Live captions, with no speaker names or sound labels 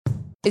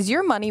Is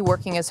your money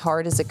working as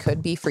hard as it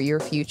could be for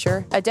your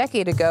future? A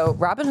decade ago,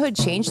 Robinhood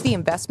changed the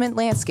investment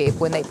landscape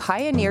when they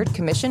pioneered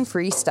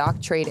commission-free stock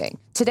trading.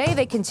 Today,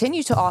 they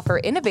continue to offer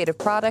innovative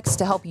products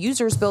to help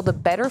users build a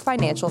better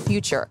financial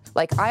future,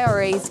 like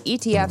IRAs,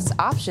 ETFs,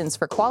 options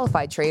for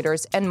qualified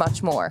traders, and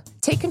much more.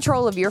 Take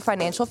control of your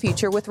financial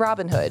future with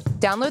Robinhood.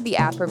 Download the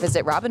app or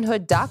visit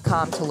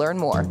Robinhood.com to learn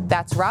more.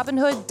 That's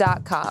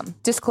Robinhood.com.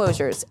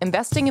 Disclosures.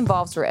 Investing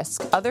involves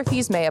risk. Other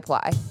fees may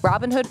apply.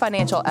 Robinhood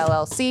Financial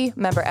LLC,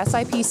 member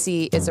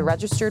SIPC, is a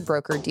registered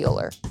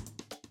broker-dealer.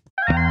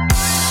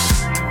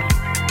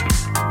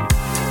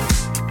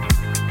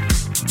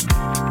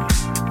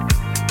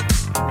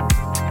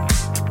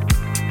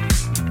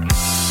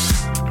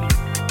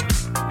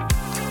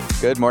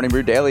 Good Morning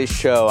Brew Daily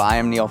Show. I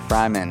am Neil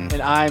Fryman.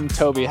 And I'm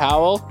Toby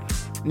Howell.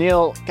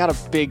 Neil, got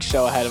a big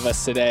show ahead of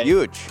us today.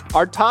 Huge.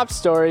 Our top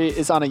story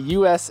is on a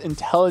U.S.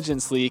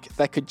 intelligence leak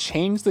that could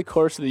change the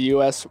course of the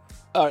U.S.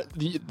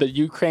 The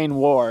Ukraine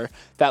war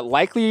that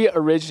likely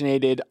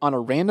originated on a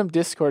random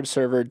Discord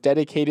server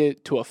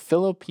dedicated to a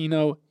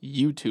Filipino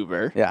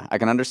YouTuber. Yeah, I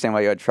can understand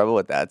why you had trouble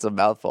with that. It's a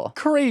mouthful.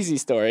 Crazy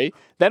story.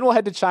 Then we'll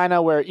head to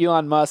China, where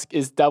Elon Musk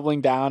is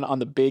doubling down on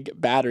the big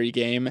battery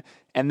game.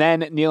 And then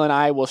Neil and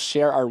I will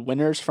share our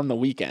winners from the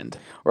weekend.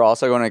 We're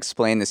also going to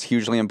explain this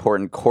hugely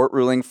important court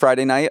ruling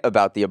Friday night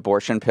about the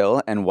abortion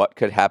pill and what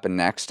could happen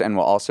next. And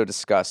we'll also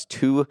discuss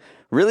two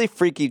really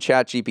freaky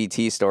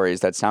ChatGPT stories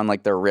that sound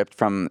like they're ripped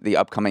from the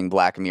upcoming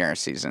Black Mirror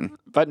season.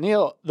 But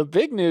Neil, the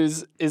big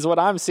news is what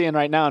I'm seeing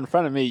right now in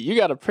front of me. You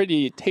got a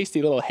pretty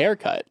tasty little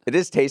haircut. It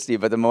is tasty,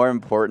 but the more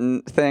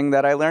important thing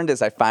that I learned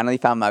is I finally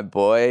found my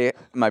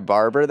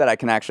barber that I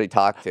can actually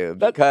talk to.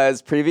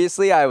 Because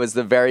previously I was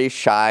the very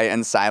shy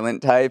and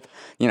silent type,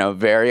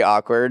 very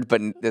awkward.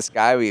 But this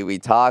guy, we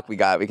talk, we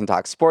can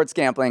talk sports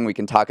gambling, we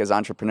can talk his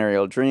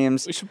entrepreneurial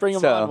dreams. We should bring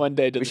him on one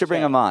day. We should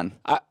bring him on.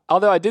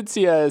 Although I did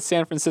see a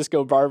San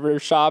Francisco barber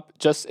shop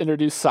just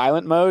introduce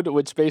silent mode,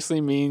 which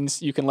basically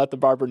means you can let the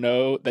barber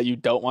know that you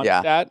don't want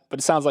to chat, but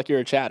it sounds like you're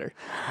a chatter.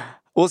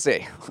 We'll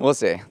see.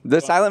 The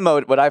silent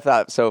mode, what I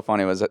thought so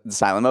funny was the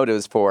silent mode, it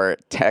was for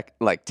tech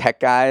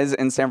guys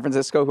in San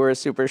Francisco who are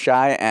super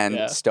shy and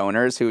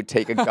stoners who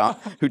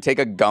take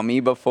a gummy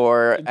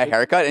before a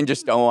haircut and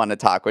just don't want to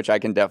talk, which I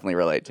can definitely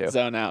relate to.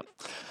 Zone out.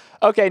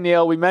 Okay,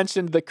 Neil, we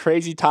mentioned the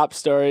crazy top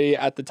story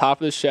at the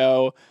top of the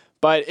show,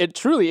 but it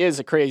truly is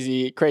a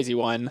crazy, crazy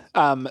one.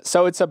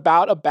 So it's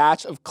about a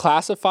batch of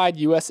classified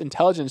U.S.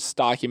 intelligence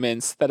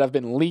documents that have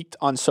been leaked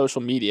on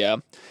social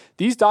media.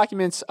 These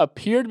documents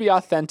appear to be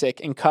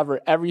authentic and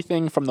cover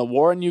everything from the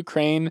war in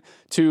Ukraine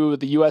to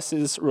the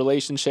U.S.'s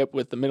relationship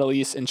with the Middle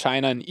East and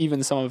China and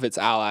even some of its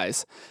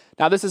allies.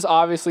 Now, this is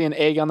obviously an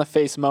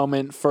egg-on-the-face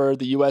moment for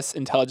the U.S.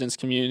 intelligence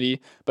community,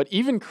 but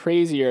even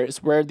crazier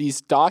is where these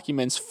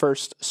documents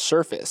first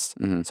surfaced.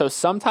 Mm-hmm. So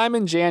sometime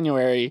in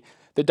January,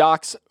 the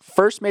docs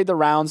first made the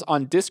rounds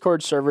on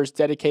Discord servers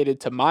dedicated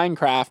to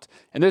Minecraft,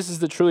 and this is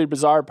the truly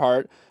bizarre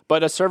part,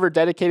 but a server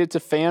dedicated to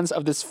fans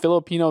of this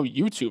Filipino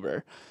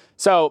YouTuber.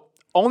 So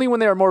only when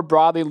they were more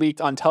broadly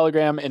leaked on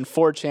Telegram and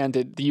 4chan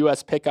did the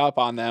U.S. pick up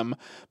on them.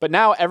 But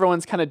now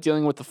everyone's kind of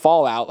dealing with the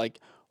fallout. Like,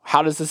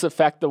 how does this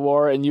affect the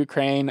war in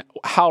Ukraine?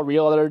 How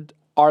real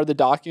are the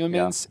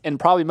documents? Yeah. And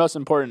probably most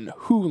important,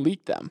 who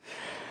leaked them?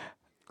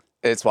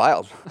 It's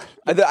wild.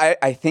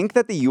 I think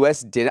that the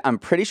U.S. I'm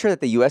pretty sure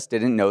that the U.S.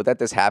 didn't know that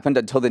this happened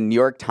until the New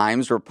York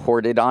Times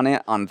reported on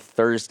it on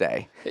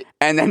Thursday.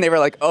 And then they were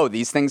like, oh,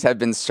 these things have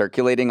been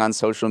circulating on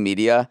social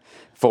media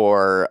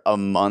for a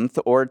month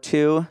or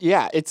two.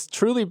 Yeah, it's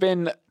truly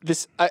been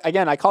this,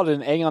 again, I called it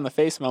an egg on the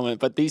face moment,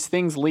 but these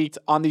things leaked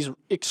on these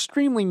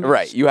extremely niche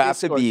Right, you have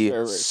Discord to be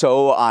servers.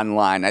 So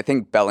online. I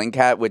think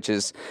Bellingcat, which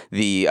is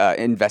the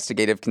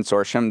investigative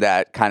consortium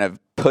that kind of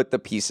put the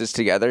pieces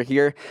together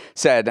here,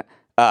 said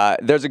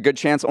there's a good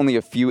chance only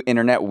a few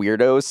internet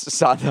weirdos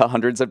saw the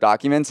hundreds of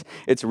documents.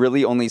 It's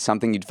really only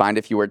something you'd find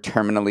if you were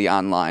terminally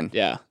online.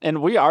 Yeah,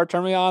 and we are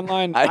terminally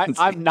online.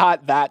 I'm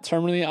not that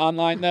terminally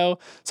online, though.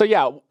 So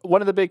yeah,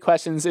 one of the big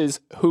questions is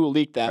who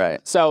leaked them.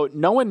 Right. So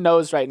no one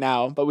knows right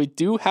now, but we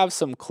do have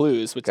some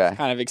clues, which is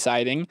kind of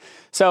exciting.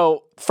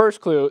 So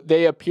first clue,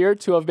 they appear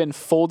to have been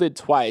folded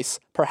twice,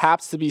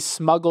 perhaps to be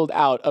smuggled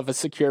out of a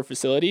secure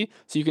facility.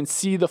 So you can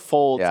see the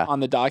folds on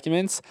the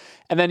documents.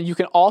 And then you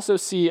can also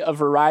see a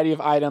variety of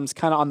items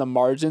kind of on the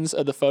margins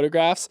of the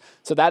photographs.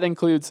 So that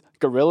includes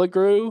Gorilla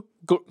Glue,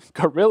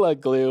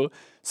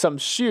 some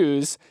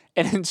shoes,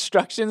 and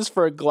instructions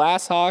for a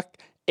Glasshawk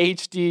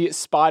HD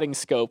spotting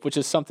scope, which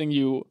is something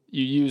you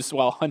use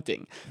while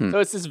hunting. So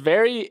it's this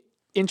very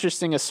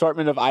interesting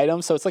assortment of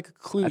items, so it's like a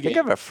clue game. I think I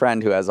have a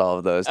friend who has all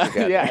of those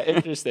together. Yeah,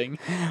 interesting.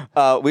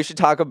 We should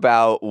talk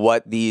about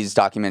what these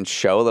documents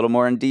show a little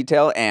more in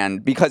detail,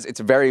 and because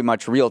it's very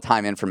much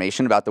real-time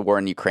information about the war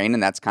in Ukraine,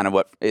 and that's kind of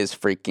what is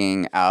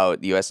freaking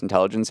out the U.S.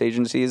 intelligence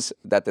agencies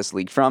that this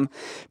leaked from.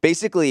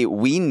 Basically,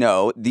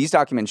 these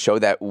documents show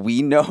that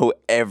we know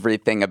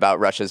everything about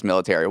Russia's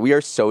military. We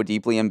are so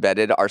deeply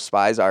embedded. Our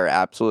spies are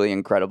absolutely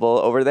incredible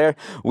over there.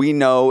 We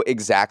know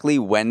exactly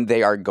when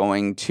they are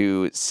going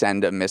to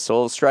send a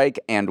missile strike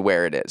and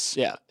where it is.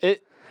 Yeah.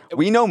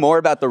 We know more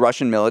about the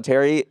Russian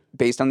military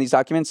based on these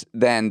documents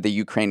than the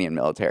Ukrainian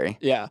military.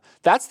 Yeah.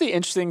 That's the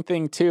interesting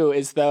thing, too,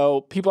 is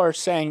though people are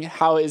saying,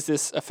 how does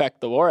this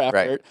affect the war effort?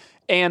 Right.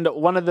 And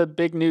one of the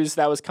big news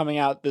that was coming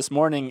out this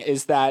morning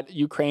is that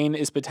Ukraine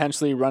is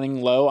potentially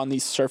running low on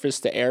these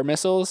surface-to-air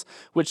missiles,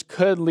 which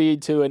could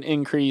lead to an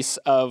increase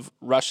of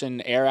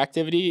Russian air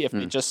activity if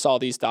we just saw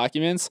these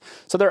documents.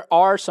 So there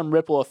are some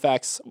ripple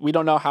effects. We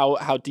don't know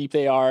how deep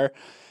they are.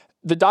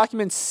 The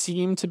documents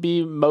seem to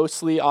be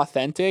mostly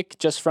authentic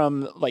just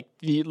from like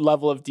the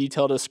level of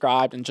detail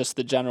described and just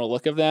the general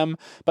look of them.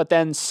 But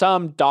then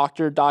some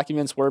doctored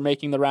documents were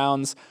making the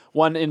rounds.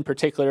 One in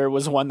particular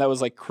was one that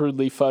was like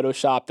crudely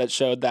photoshopped that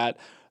showed that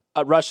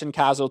Russian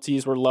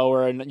casualties were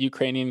lower and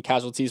Ukrainian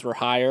casualties were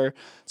higher.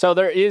 So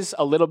there is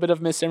a little bit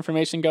of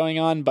misinformation going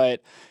on,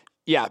 but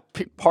yeah,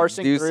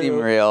 parsing Do through. seem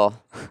real.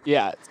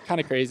 Yeah, it's kind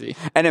of crazy.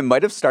 And it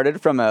might have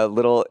started from a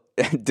little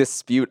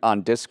dispute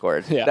on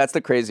Discord. Yeah. That's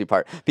the crazy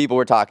part. People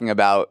were talking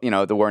about,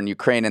 the war in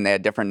Ukraine and they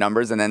had different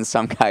numbers. And then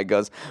some guy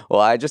goes, well,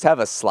 I just have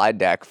a slide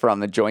deck from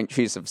the Joint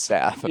Chiefs of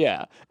Staff.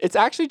 Yeah, it's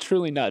actually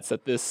truly nuts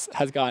that this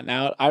has gotten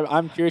out.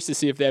 I'm curious to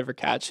see if they ever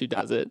catch who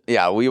does it.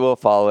 Yeah, we will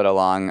follow it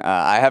along.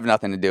 I have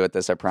nothing to do with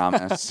this, I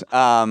promise.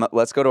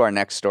 Let's go to our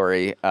next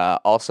story.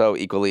 Also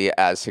equally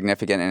as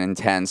significant and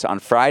intense. On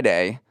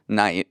Friday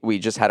night, we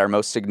just had our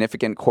most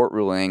significant court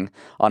ruling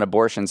on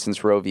abortion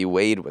since Roe v.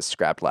 Wade was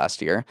scrapped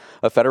last year.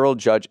 A federal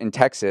judge in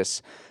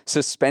Texas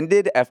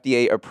suspended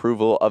FDA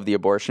approval of the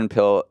abortion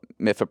pill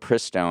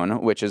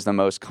mifepristone, which is the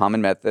most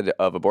common method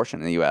of abortion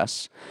in the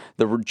U.S.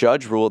 The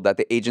judge ruled that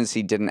the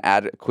agency didn't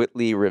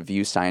adequately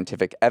review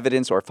scientific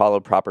evidence or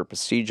follow proper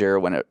procedure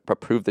when it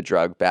approved the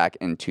drug back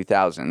in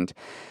 2000.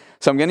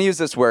 So I'm going to use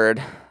this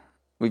word.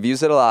 We've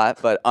used it a lot,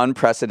 but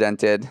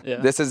unprecedented. Yeah.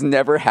 This has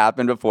never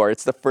happened before.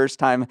 It's the first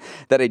time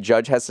that a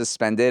judge has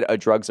suspended a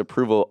drug's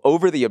approval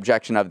over the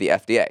objection of the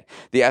FDA.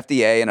 The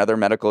FDA and other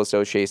medical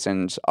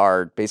associations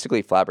are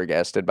basically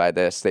flabbergasted by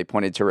this. They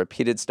pointed to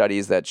repeated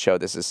studies that show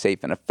this is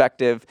safe and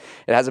effective.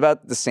 It has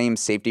about the same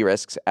safety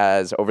risks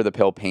as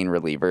over-the-pill pain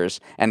relievers,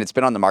 and it's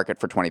been on the market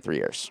for 23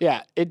 years.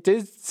 Yeah, it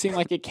did seem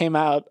like it came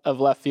out of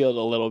left field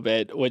a little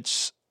bit,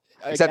 which...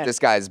 Except this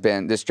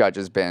judge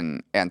has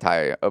been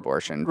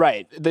anti-abortion.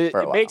 Right.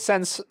 It makes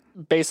sense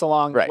based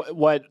along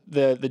what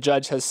the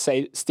judge has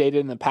stated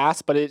in the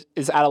past, but it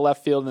is out of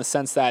left field in the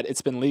sense that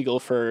it's been legal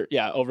for,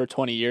 over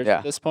 20 years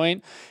at this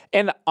point.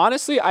 And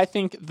honestly, I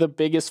think the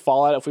biggest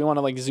fallout, if we want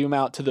to like zoom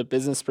out to the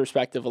business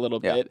perspective a little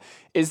bit,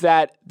 is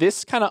that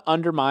this kind of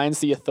undermines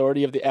the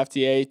authority of the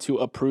FDA to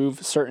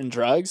approve certain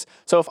drugs.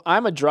 So if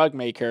I'm a drug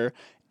maker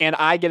and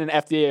I get an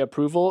FDA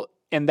approval,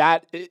 and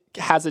that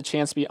has a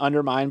chance to be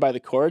undermined by the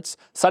courts,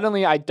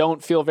 suddenly I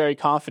don't feel very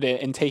confident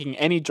in taking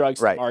any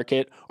drugs to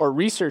market or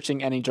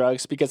researching any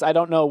drugs because I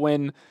don't know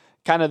when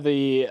kind of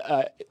the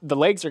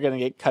legs are going to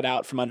get cut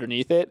out from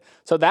underneath it.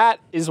 So that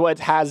is what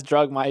has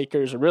drug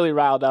makers really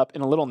riled up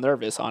and a little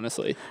nervous,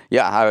 honestly.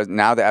 Yeah,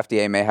 now the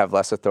FDA may have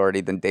less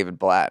authority than David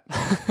Blatt.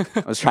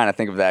 I was trying to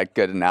think of that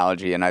good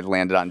analogy, and I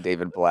landed on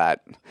David Blatt,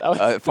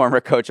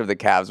 former coach of the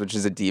Cavs, which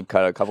is a deep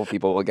cut. A couple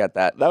people will get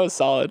that. That was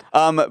solid.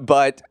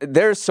 But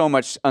there's so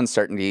much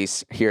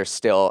uncertainties here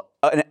still.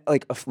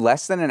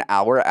 Less than an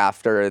hour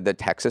after the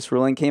Texas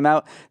ruling came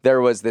out,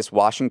 there was this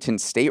Washington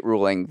state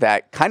ruling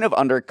that kind of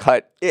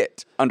undercutting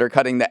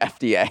the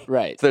FDA.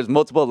 Right. So there's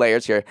multiple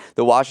layers here.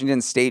 The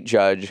Washington state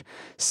judge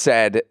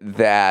said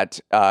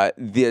that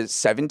the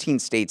 17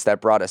 states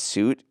that brought a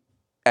suit,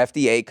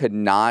 FDA could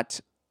not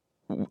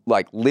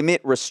limit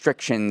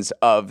restrictions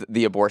of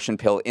the abortion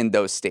pill in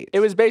those states.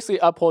 It was basically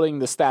upholding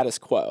the status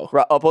quo.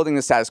 Upholding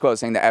the status quo,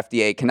 saying the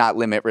FDA cannot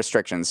limit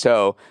restrictions,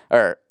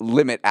 or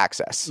limit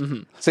access.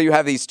 Mm-hmm. So you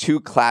have these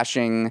two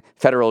clashing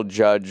federal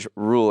judge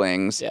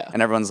rulings,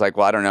 and everyone's like,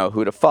 well, I don't know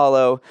who to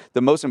follow.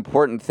 The most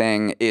important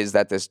thing is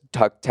that this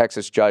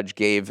Texas judge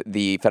gave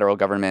the federal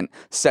government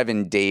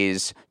 7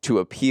 days to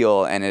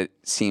appeal, and it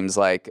seems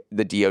like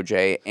the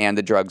DOJ and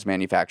the drugs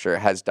manufacturer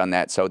has done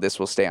that, so this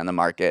will stay on the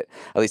market,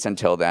 at least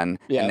until then.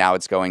 Yeah. And now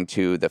it's going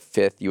to the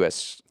 5th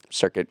U.S.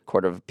 Circuit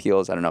Court of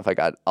Appeals. I don't know if I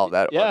got all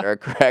that order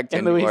correct.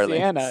 In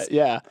Louisiana,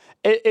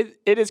 It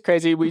is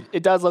crazy.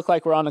 It does look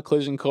like we're on a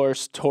collision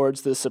course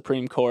towards the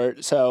Supreme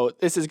Court. So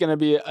this is going to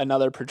be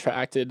another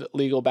protracted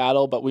legal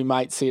battle, but we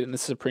might see it in the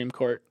Supreme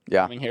Court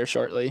coming here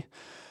shortly.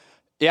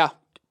 Yeah,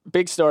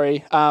 big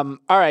story. All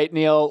right,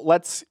 Neil,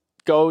 let's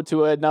go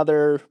to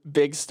another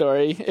big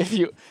story.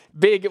 Transition.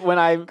 When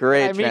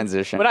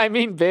I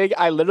mean big,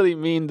 I literally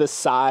mean the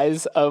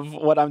size of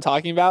what I'm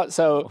talking about.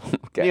 So,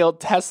 Neil,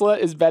 Tesla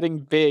is betting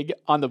big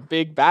on the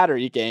big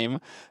battery game.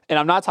 And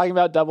I'm not talking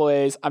about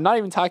AA's. I'm not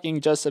even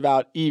talking just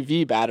about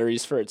EV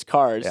batteries for its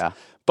cars,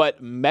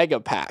 but mega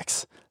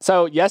packs.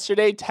 So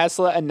yesterday,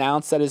 Tesla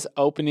announced that it's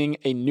opening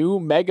a new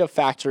mega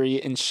factory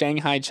in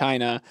Shanghai,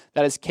 China,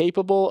 that is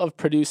capable of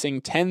producing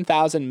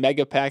 10,000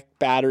 megapack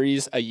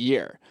batteries a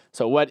year.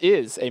 So what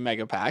is a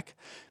megapack?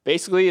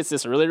 Basically, it's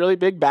this really, really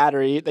big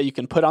battery that you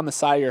can put on the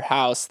side of your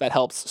house that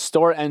helps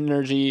store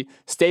energy,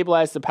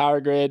 stabilize the power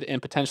grid,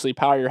 and potentially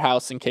power your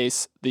house in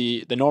case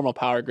the normal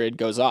power grid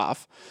goes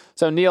off.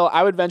 So, Neil,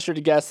 I would venture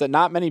to guess that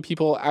not many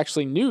people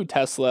actually knew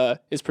Tesla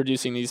is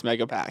producing these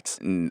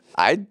megapacks.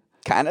 I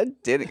kind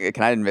of did.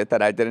 Can I admit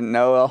that I didn't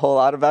know a whole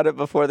lot about it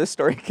before this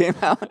story came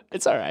out?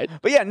 It's all right.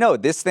 But yeah, no,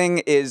 this thing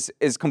is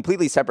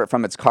completely separate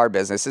from its car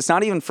business. It's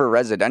not even for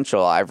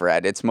residential, I've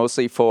read. It's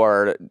mostly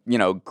for,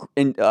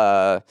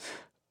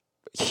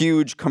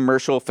 huge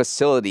commercial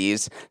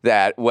facilities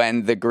that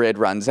when the grid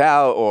runs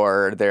out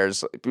or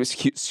there's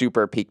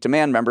super peak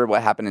demand. Remember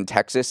what happened in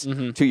Texas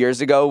 2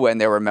 years ago when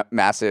there were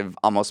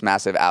almost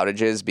massive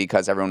outages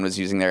because everyone was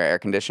using their air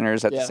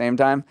conditioners at the same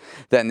time?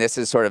 Then this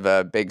is sort of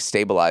a big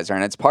stabilizer,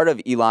 and it's part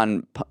of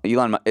Elon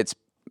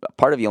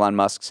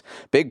Musk's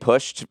big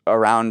push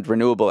around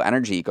renewable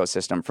energy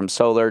ecosystem, from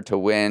solar to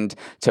wind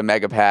to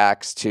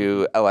megapacks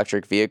to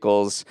electric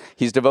vehicles.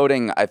 He's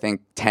devoting, I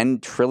think,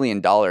 $10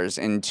 trillion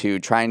into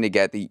trying to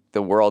get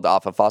the world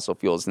off of fossil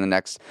fuels in the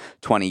next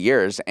 20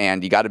 years.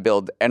 And you got to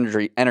build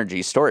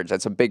energy storage.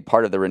 That's a big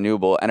part of the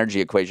renewable energy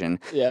equation.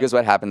 Yeah. Because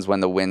what happens when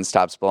the wind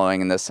stops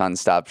blowing and the sun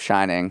stops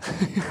shining?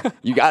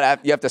 you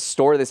have to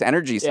store this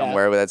energy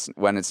somewhere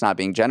when it's not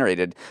being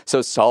generated.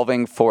 So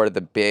solving for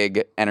the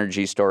big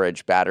energy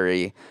storage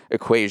battery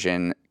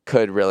equation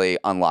could really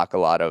unlock a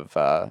lot of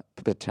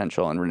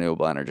potential in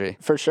renewable energy.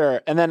 For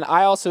sure. And then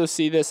I also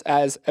see this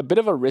as a bit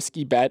of a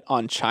risky bet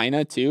on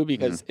China too,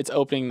 because it's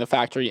opening the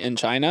factory in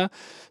China.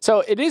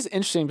 So it is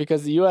interesting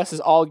because the U.S. is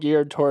all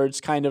geared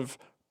towards kind of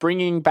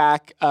bringing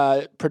back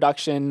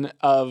production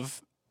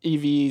of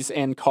EVs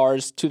and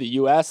cars to the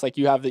U.S. Like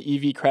you have the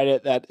EV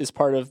credit that is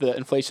part of the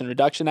Inflation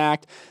Reduction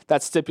Act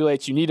that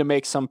stipulates you need to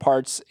make some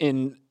parts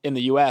in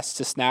the U.S.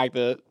 to snag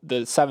the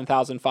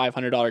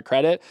 $7,500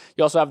 credit.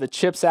 You also have the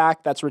CHIPS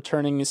Act that's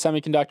returning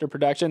semiconductor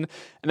production.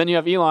 And then you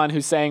have Elon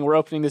who's saying we're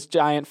opening this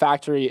giant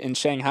factory in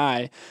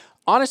Shanghai.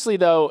 Honestly,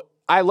 though,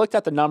 I looked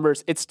at the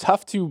numbers. It's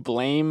tough to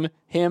blame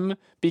him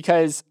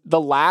because the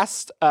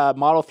last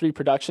Model 3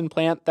 production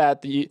plant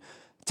that the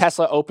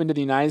Tesla opened in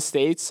the United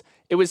States,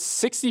 it was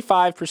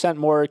 65%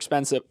 more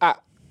expensive.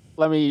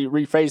 Let me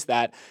rephrase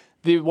that.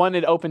 The one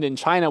it opened in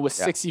China was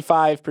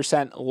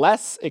 65%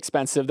 less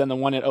expensive than the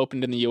one it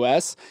opened in the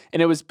US,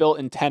 and it was built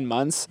in 10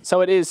 months.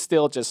 So it is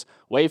still just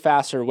way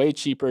faster, way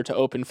cheaper to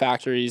open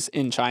factories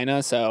in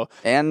China.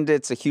 And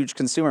it's a huge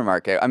consumer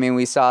market. I mean,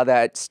 we saw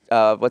that,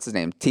 what's his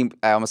name?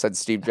 I almost said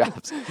Steve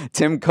Jobs.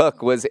 Tim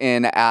Cook was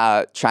in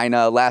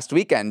China last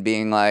weekend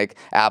being like,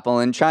 Apple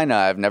and China,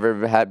 I've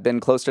never been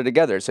closer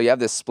together. So you have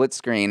this split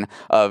screen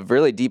of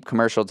really deep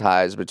commercial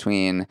ties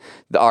between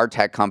our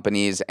tech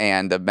companies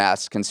and the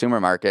mass consumer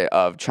market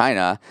of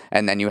China.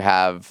 And then you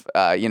have,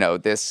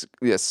 this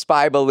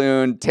spy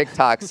balloon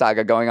TikTok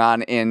saga going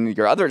on in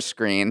your other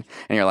screen.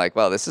 And you're like,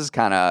 well, this is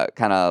kind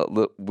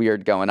of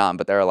weird going on,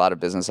 but there are a lot of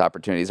business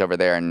opportunities over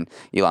there, and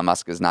Elon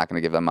Musk is not going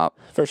to give them up.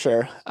 For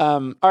sure.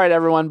 All right,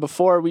 everyone,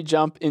 before we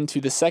jump into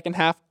the second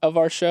half of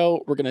our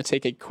show, we're going to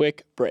take a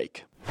quick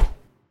break.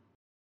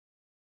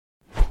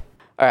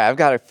 All right, I've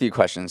got a few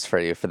questions for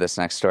you for this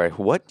next story.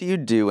 What do you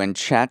do when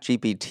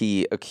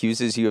ChatGPT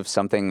accuses you of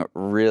something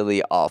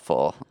really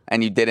awful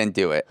and you didn't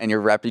do it, and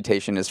your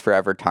reputation is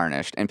forever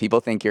tarnished, and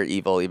people think you're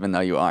evil even though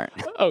you aren't?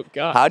 Oh,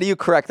 God. How do you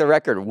correct the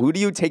record? Who do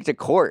you take to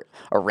court?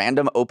 A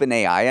random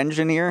OpenAI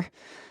engineer?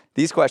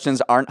 These questions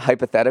aren't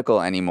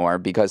hypothetical anymore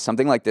because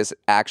something like this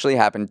actually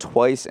happened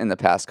twice in the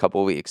past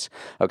couple weeks.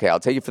 Okay, I'll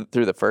take you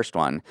through the first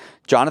one.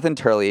 Jonathan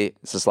Turley,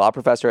 this law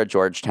professor at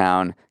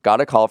Georgetown, got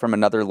a call from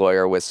another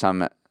lawyer with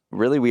some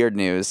really weird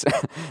news.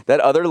 That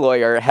other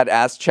lawyer had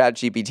asked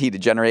ChatGPT to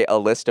generate a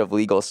list of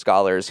legal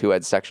scholars who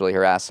had sexually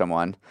harassed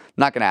someone. I'm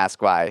not going to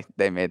ask why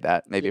they made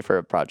that, maybe for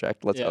a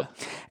project. Let's hope.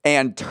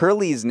 And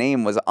Turley's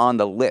name was on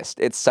the list.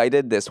 It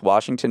cited this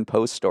Washington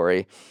Post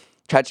story.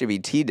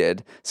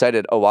 ChatGPT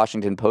cited a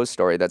Washington Post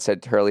story that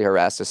said Turley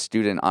harassed a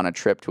student on a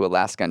trip to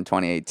Alaska in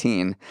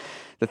 2018.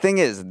 The thing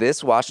is,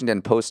 this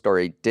Washington Post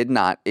story did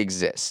not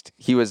exist.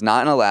 He was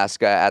not in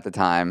Alaska at the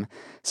time,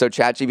 so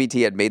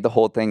ChatGPT had made the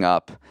whole thing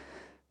up.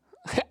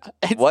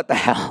 What the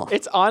hell?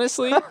 It's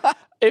honestly,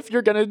 if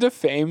you're going to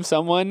defame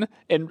someone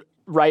and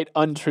write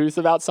untruth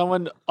about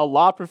someone, a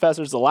law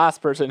professor is the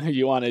last person who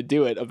you want to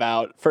do it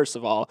about, first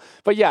of all.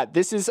 But yeah,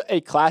 this is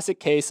a classic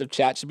case of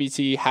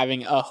ChatGPT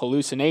having a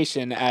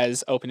hallucination,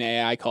 as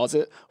OpenAI calls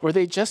it, where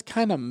they just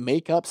kind of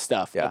make up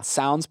stuff that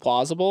sounds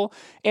plausible.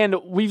 And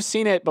we've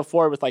seen it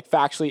before with like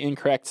factually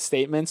incorrect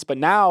statements, but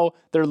now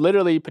they're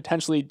literally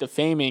potentially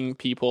defaming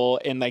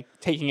people and like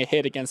taking a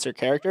hit against their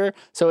character.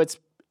 So it's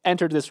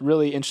entered this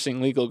really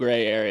interesting legal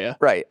gray area.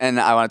 Right.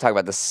 And I want to talk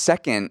about the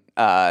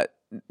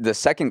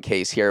second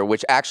case here,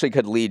 which actually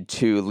could lead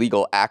to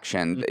legal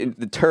action.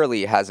 The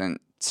Turley hasn't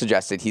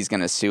suggested he's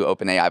going to sue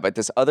OpenAI, but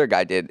this other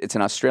guy did. It's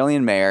an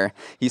Australian mayor.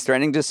 He's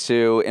threatening to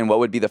sue in what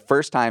would be the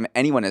first time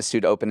anyone has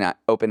sued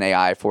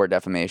OpenAI for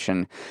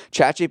defamation.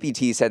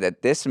 ChatGPT said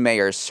that this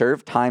mayor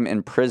served time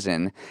in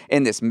prison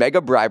in this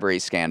mega bribery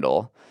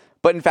scandal,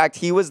 But in fact,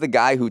 he was the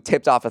guy who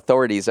tipped off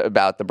authorities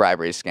about the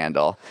bribery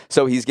scandal.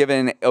 So he's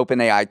given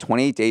OpenAI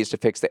 28 days to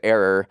fix the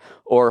error,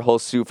 or he'll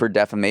sue for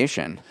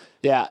defamation.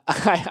 Yeah,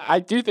 I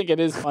do think it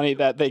is funny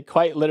that they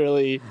quite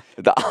literally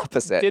The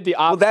opposite. did the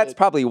opposite. Well, that's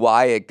probably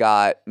why it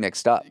got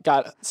mixed up.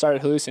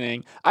 Started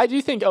hallucinating. I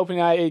do think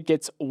OpenAI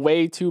gets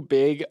way too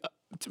big,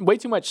 way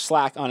too much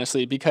slack,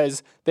 honestly,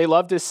 because they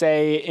love to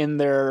say in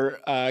their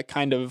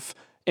kind of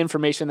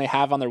information they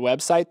have on their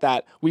website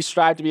that we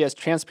strive to be as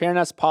transparent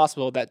as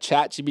possible, that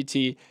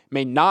ChatGPT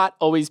may not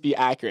always be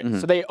accurate.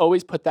 So they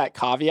always put that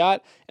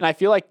caveat. And I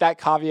feel like that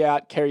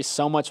caveat carries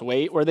so much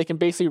weight where they can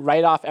basically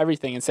write off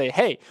everything and say,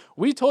 hey,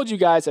 we told you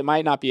guys it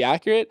might not be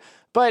accurate.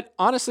 But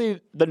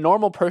honestly, the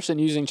normal person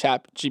using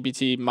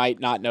ChatGPT might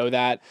not know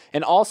that.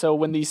 And also,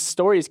 when these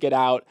stories get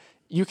out,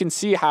 you can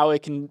see how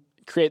it can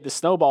create the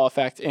snowball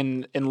effect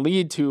and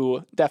lead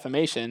to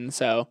defamation.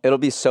 So it'll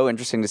be so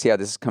interesting to see how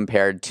this is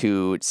compared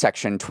to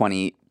Section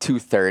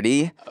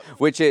 2230,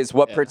 which is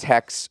what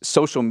protects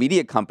social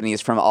media companies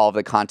from all of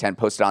the content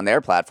posted on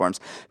their platforms,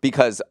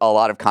 because a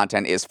lot of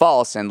content is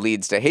false and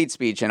leads to hate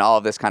speech and all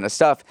of this kind of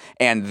stuff.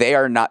 And they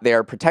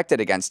are protected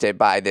against it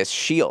by this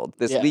shield,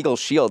 this legal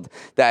shield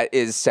that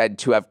is said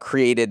to have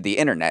created the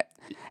internet.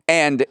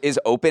 And is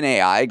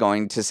OpenAI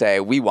going to say,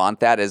 we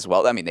want that as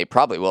well? I mean, they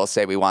probably will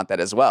say we want that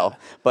as well.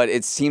 But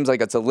it seems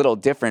like it's a little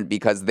different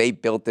because they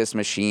built this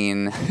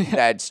machine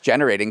that's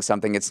generating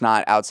something. It's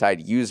not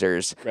outside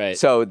users. Right.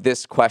 So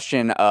this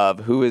question of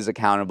who is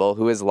accountable,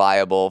 who is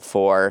liable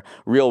for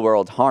real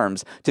world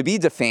harms, to be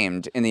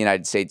defamed in the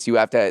United States,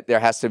 there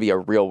has to be a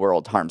real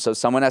world harm. So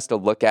someone has to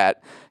look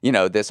at,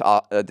 this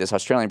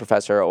Australian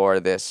professor or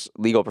this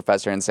legal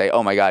professor and say,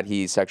 oh my God,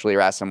 he sexually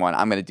harassed someone.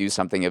 I'm going to do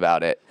something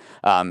about it.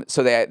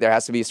 So there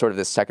has to be sort of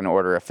this second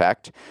order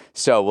effect.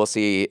 So we'll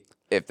see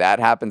if that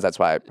happens. That's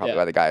why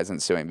the guy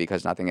isn't suing,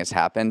 because nothing has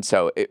happened.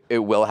 So it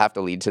will have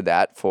to lead to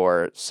that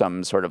for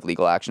some sort of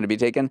legal action to be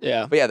taken.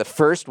 Yeah. But the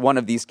first one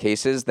of these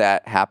cases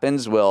that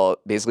happens will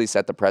basically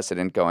set the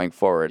precedent going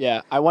forward.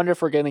 Yeah. I wonder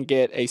if we're going to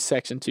get a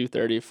Section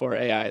 230 for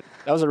AI.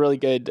 That was a really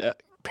good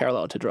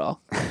parallel to draw.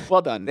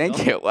 Well done.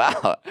 Thank you.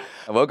 Wow.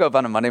 I woke up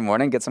on a Monday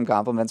morning, get some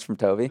compliments from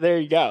Toby. There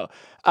you go.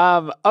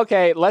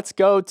 Okay, let's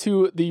go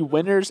to the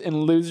winners and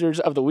losers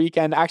of the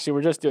weekend. Actually,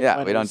 we're just doing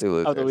winners we don't do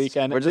losers of the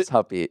weekend. We're just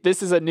upbeat.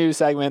 This is a new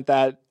segment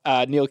that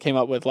Neil came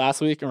up with last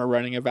week, and we're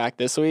running it back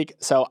this week.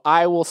 So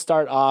I will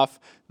start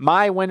off.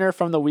 My winner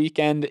from the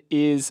weekend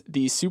is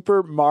the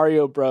Super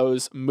Mario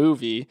Bros.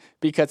 Movie,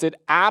 because it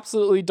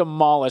absolutely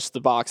demolished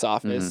the box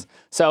office.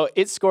 So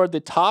it scored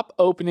the top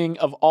opening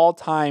of all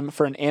time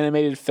for an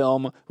animated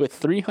film with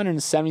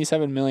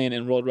 377 million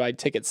in worldwide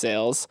ticket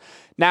sales.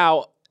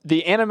 Now,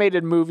 the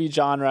animated movie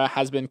genre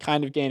has been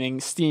kind of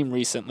gaining steam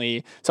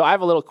recently. So I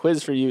have a little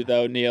quiz for you,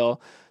 though,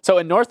 Neil. So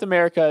in North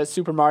America,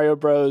 Super Mario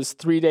Bros.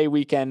 3-day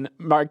weekend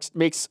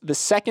makes the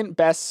second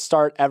best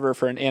start ever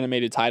for an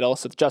animated title.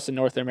 So it's just in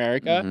North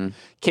America.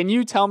 Can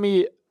you tell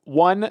me,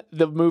 one,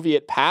 the movie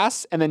it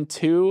passed, and then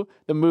two,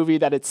 the movie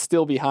that it's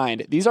still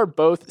behind? These are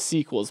both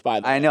sequels, by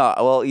the way. I know.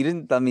 Well, you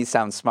didn't let me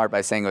sound smart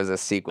by saying it was a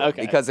sequel.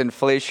 Okay. Because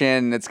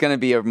inflation, it's going to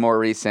be a more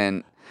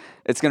recent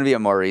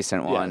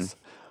one. Yes.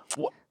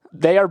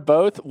 They are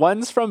both,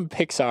 one's from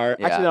Pixar.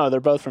 Yeah. Actually, no, they're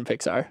both from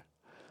Pixar.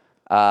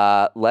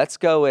 Let's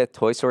go with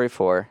Toy Story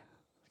 4.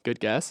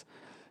 Good guess.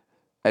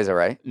 Is it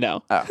right?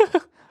 No. Oh.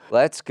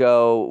 Let's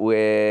go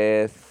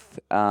with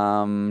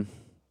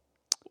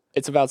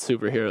It's about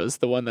superheroes.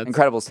 The one that's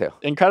Incredibles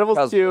 2.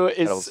 Incredibles 2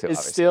 is obviously.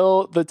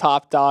 still the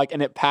top dog,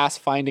 and it passed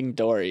Finding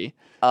Dory.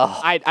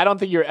 Oh. I don't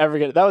think you're ever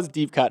gonna. That was a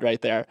deep cut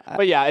right there.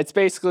 But yeah, it's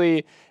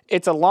basically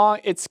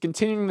it's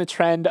continuing the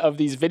trend of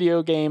these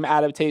video game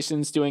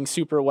adaptations doing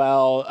super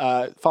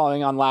well,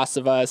 following on Last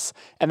of Us,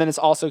 and then it's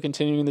also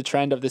continuing the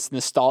trend of this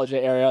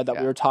nostalgia era that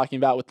we were talking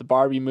about with the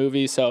Barbie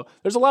movie. So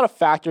there's a lot of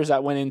factors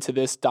that went into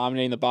this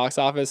dominating the box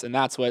office, and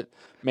that's what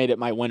made it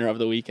my winner of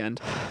the weekend.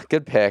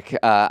 Good pick.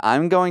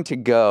 I'm going to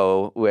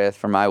go with,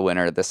 for my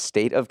winner, the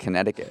state of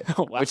Connecticut,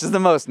 Wow. which is the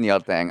most Neil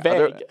thing,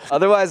 Vague.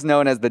 otherwise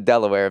known as the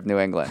Delaware of New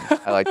England,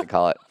 I like to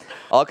call it.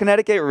 All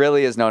Connecticut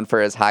really is known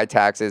for its high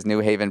taxes, New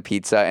Haven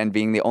pizza, and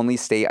being the only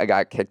state I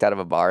got kicked out of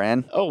a bar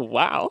in. Oh,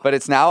 wow. But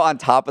it's now on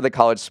top of the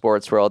college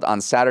sports world.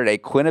 On Saturday,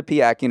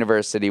 Quinnipiac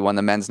University won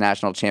the men's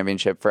national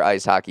championship for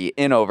ice hockey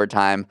in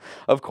overtime.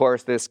 Of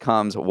course, this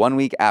comes 1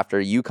 week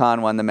after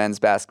UConn won the men's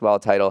basketball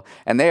title,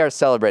 and they are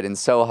celebrating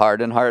so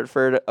hard in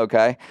Hartford,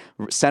 okay?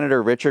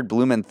 Senator Richard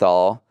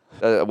Blumenthal,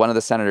 one of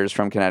the senators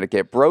from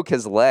Connecticut, broke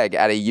his leg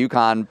at a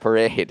UConn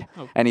parade,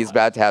 and he's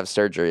about to have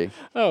surgery.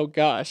 Oh,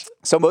 gosh.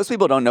 So most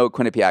people don't know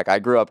Quinnipiac. I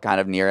grew up kind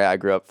of near it. I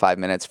grew up 5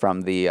 minutes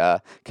from the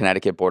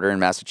Connecticut border in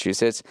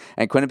Massachusetts.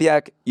 And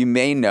Quinnipiac, you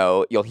may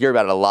know, you'll hear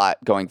about it a lot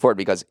going forward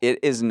because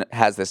it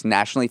has this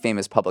nationally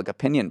famous public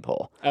opinion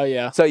poll. Oh,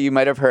 yeah. So you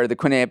might have heard the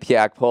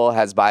Quinnipiac poll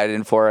has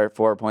Biden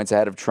 4 points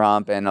ahead of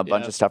Trump and a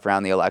bunch of stuff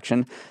around the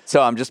election.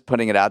 So I'm just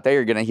putting it out there.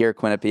 You're going to hear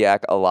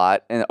Quinnipiac a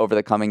lot over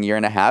the coming year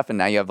and a half, and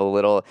now you have a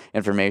little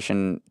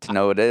information to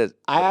know what it is.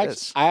 I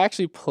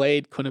actually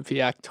played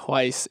Quinnipiac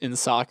twice in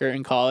soccer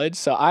in college,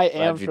 so I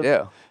am Glad you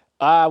do.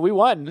 We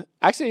won.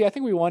 Actually, I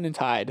think we won and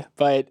tied,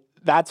 but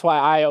that's why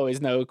I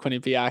always know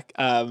Quinnipiac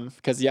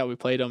because, we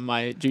played them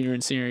my junior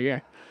and senior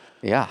year.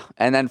 Yeah.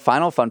 And then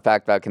final fun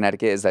fact about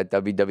Connecticut is that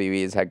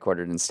WWE is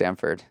headquartered in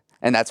Stamford.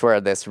 And that's where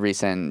this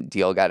recent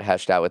deal got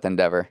hashed out with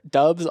Endeavor.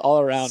 Dubs all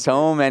around.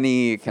 So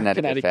many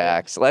Connecticut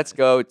facts. Let's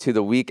go to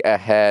the week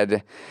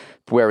ahead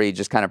where we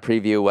just kind of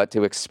preview what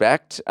to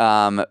expect.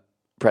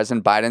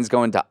 President Biden's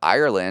going to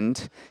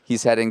Ireland.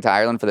 He's heading to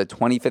Ireland for the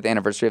 25th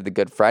anniversary of the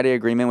Good Friday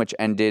Agreement, which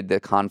ended the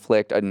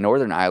conflict in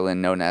Northern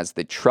Ireland known as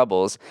the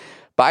Troubles.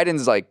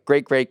 Biden's like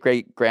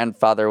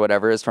great-great-great-grandfather,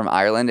 whatever, is from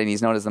Ireland, and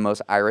he's known as the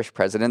most Irish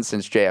president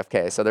since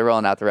JFK. So they're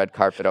rolling out the red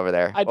carpet over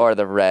there, or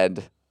the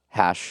red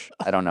hash.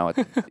 I don't know what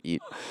to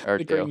eat or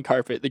the do. green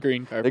carpet. The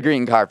green carpet. The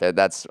green carpet.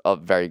 That's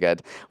very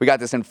good. We got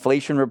this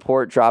inflation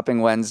report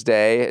dropping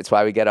Wednesday. It's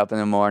why we get up in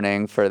the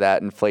morning for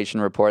that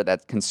inflation report,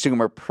 that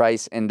consumer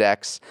price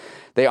index.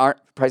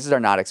 Prices are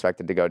not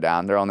expected to go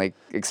down. They're only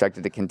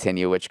expected to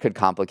continue, which could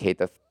complicate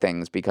the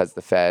things because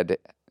the Fed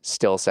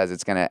still says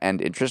it's going to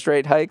end interest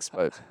rate hikes.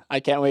 But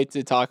I can't wait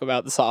to talk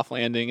about the soft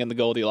landing and the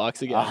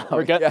Goldilocks again.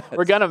 We're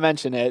gonna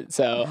mention it,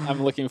 so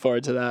I'm looking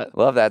forward to that.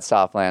 Love that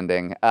soft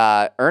landing.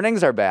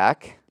 Earnings are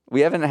back. We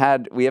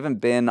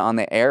haven't been on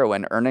the air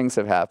when earnings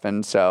have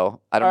happened, so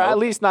I don't know. Or at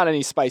least not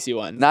any spicy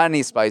ones. Not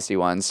any spicy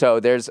ones. So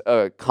there's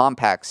a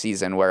compact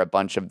season where a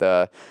bunch of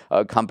the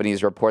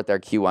companies report their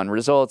Q1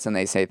 results and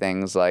they say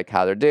things like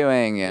how they're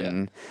doing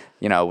and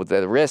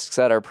the risks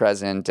that are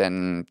present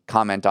and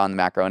comment on the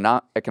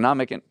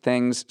macroeconomic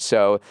things.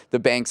 So the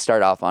banks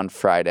start off on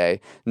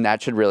Friday, and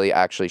that should really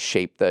actually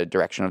shape the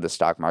direction of the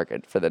stock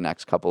market for the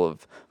next couple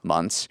of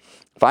months.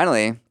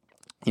 Finally,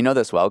 you know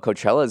this well,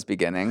 Coachella is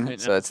beginning.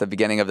 So it's the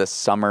beginning of the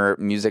summer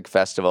music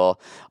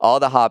festival. All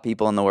the hot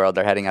people in the world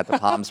are heading out to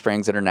Palm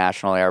Springs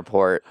International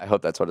Airport. I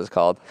hope that's what it's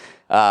called.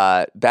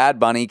 Bad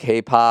Bunny,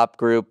 K-pop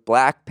group,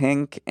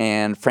 Blackpink,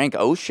 and Frank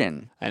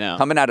Ocean. I know.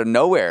 Coming out of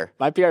nowhere.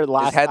 Might be our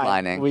last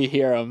headlining. time we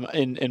hear them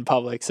in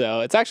public.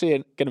 So it's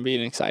actually going to be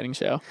an exciting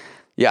show.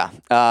 Yeah.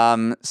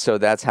 So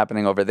that's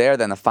happening over there.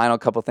 Then the final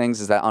couple things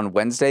is that on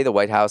Wednesday, the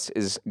White House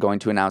is going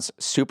to announce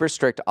super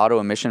strict auto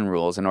emission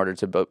rules in order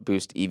to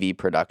boost EV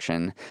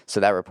production. So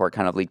that report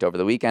kind of leaked over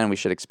the weekend. We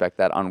should expect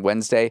that on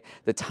Wednesday.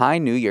 The Thai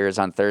New Year is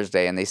on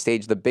Thursday, and they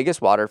staged the biggest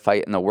water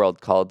fight in the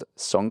world called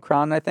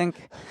Songkran, I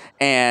think.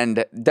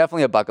 And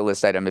definitely a bucket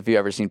list item if you've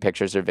ever seen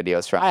pictures or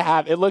videos from it. I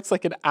have. It looks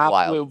like an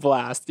absolute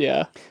blast.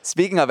 Yeah.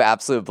 Speaking of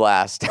absolute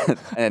blast,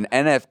 an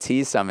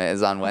NFT summit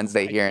is on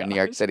Wednesday here in New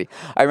York City.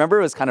 I remember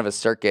it was kind of a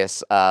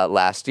circus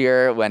last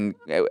year when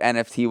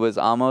NFT was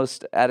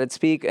almost at its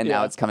peak, and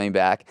now it's coming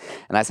back.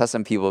 And I saw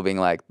some people being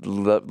like,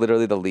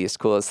 literally the least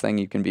coolest thing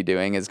you can be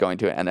doing is going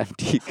to an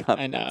NFT conference.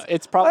 I know.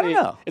 It's probably,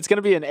 it's going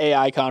to be an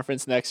AI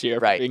conference next year,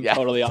 for being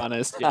totally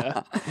honest.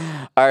 Yeah.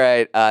 All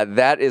right.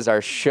 That is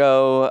our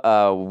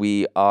show.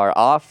 We are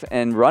off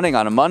and running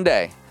on a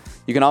Monday.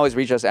 You can always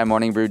reach us at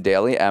Morning Brew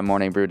Daily at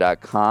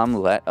morningbrew.com.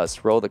 Let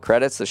us roll the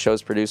credits. The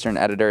show's producer and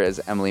editor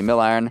is Emily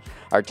Milliron.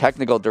 Our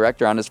technical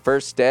director on his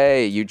first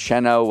day,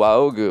 Uchenna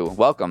Waogu.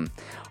 Welcome.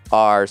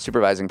 Our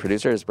supervising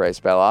producer is Bryce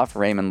Beloff.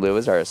 Raymond Liu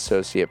is our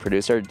associate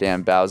producer.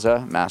 Dan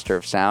Bauza, master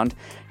of sound.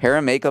 Hair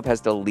and Makeup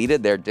has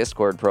deleted their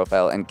Discord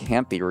profile and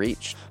can't be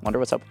reached. Wonder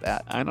what's up with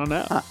that. I don't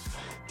know.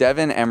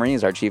 Devin Emery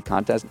is our chief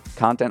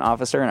content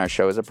officer, and our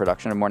show is a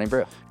production of Morning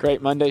Brew.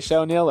 Great Monday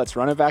show, Neil. Let's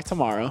run it back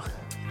tomorrow.